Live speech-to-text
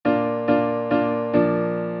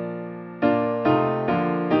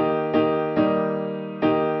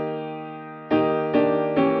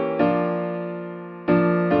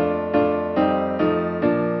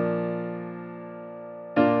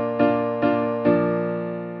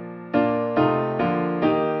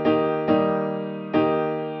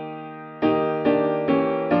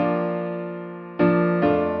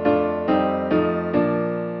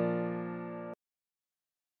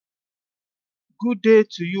good day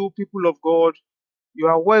to you, people of God. You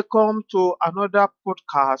are welcome to another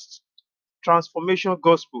podcast, Transformation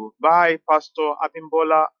Gospel by Pastor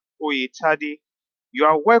Abimbola Oyetade. You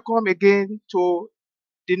are welcome again to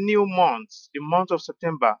the new month, the month of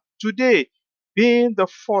September. Today, being the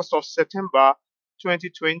 1st of September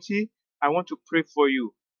 2020, I want to pray for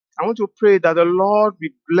you. I want to pray that the Lord will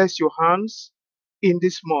bless your hands in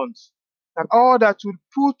this month, that all that you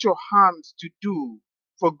put your hands to do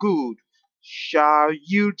for good shall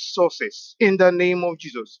yield success in the name of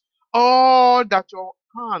Jesus. All that your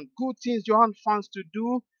hand, good things your hand finds to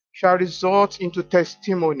do, shall result into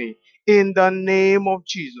testimony in the name of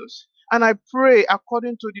Jesus. And I pray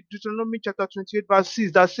according to the Deuteronomy chapter 28, verse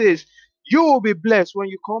 6, that says, you will be blessed when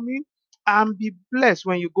you come in and be blessed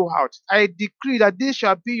when you go out. I decree that this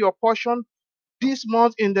shall be your portion this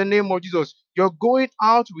month in the name of Jesus. You're going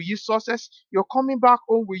out with you success. You're coming back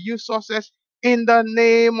home with you success in the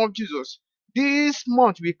name of Jesus. This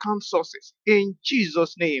month we count success in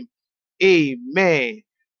Jesus' name. Amen.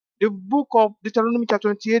 The book of Deuteronomy chapter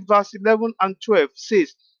 28, verse 11 and 12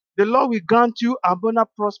 says, the Lord will grant you abundant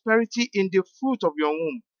prosperity in the fruit of your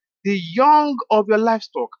womb, the young of your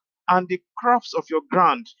livestock, and the crops of your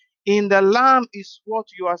ground. In the land is what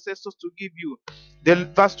your ancestors to give you.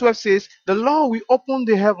 The verse 12 says, the Lord will open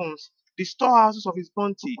the heavens, the storehouses of his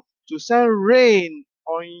bounty, to send rain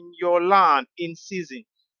on your land in season,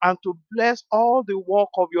 and to bless all the work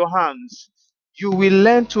of your hands. You will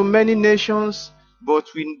lend to many nations, but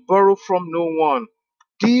will borrow from no one.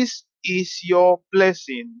 This is your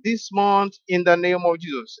blessing this month in the name of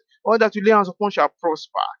Jesus. All that you lay hands upon shall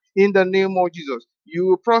prosper in the name of Jesus. You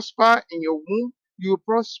will prosper in your womb. You will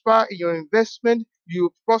prosper in your investment. You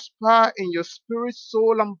will prosper in your spirit,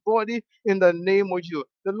 soul, and body in the name of Jesus.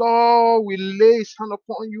 The Lord will lay his hand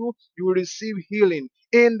upon you. You will receive healing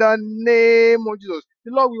in the name of Jesus.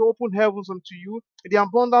 The Lord will open heavens unto you. The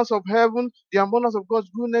abundance of heaven, the abundance of God's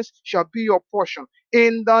goodness shall be your portion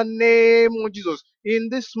in the name of Jesus. In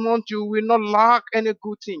this month, you will not lack any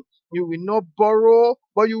good thing. You will not borrow,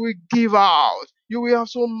 but you will give out. You will have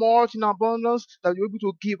so much in abundance that you're able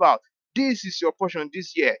to give out. This is your portion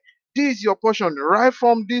this year. This is your portion right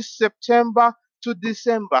from this September to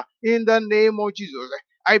December in the name of Jesus.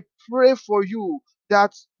 I pray for you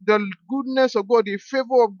that the goodness of God, the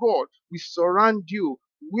favor of God will surround you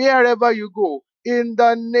wherever you go in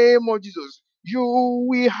the name of Jesus. You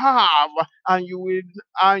will have and you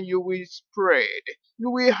will spread.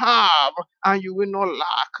 You will have and you will not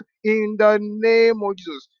lack in the name of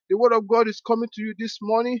Jesus. The word of God is coming to you this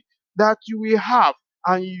morning that you will have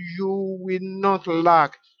and you will not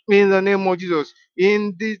lack in the name of Jesus.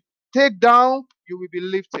 In the takedown, you will be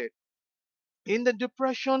lifted. In the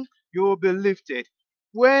depression, you will be lifted.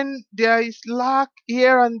 When there is lack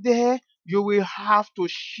here and there, you will have to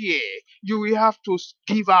share. You will have to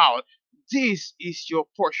give out. This is your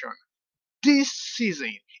portion this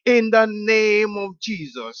season in the name of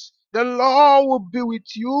Jesus. The Lord will be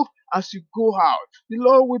with you as you go out. The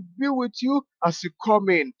Lord will be with you as you come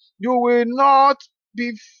in. You will not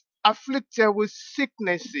be afflicted with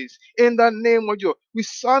sicknesses in the name of Jesus. With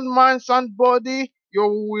sound mind, sound body, you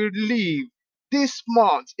will live this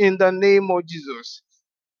month in the name of Jesus.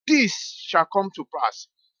 This shall come to pass.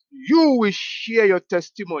 You will share your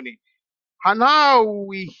testimony and now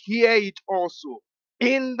we hear it also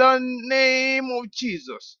in the name of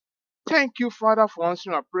Jesus. Thank you, Father, for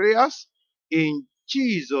answering our prayers. In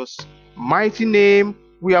Jesus' mighty name,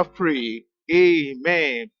 we have prayed.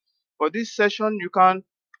 Amen. For this session, you can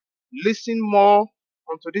listen more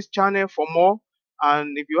onto this channel for more.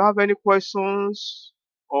 And if you have any questions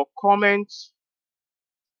or comments,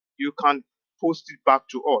 you can post it back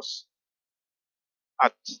to us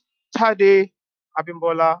at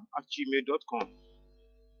tadeabimbola@gmail.com.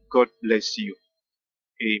 God bless you.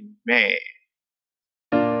 Amen.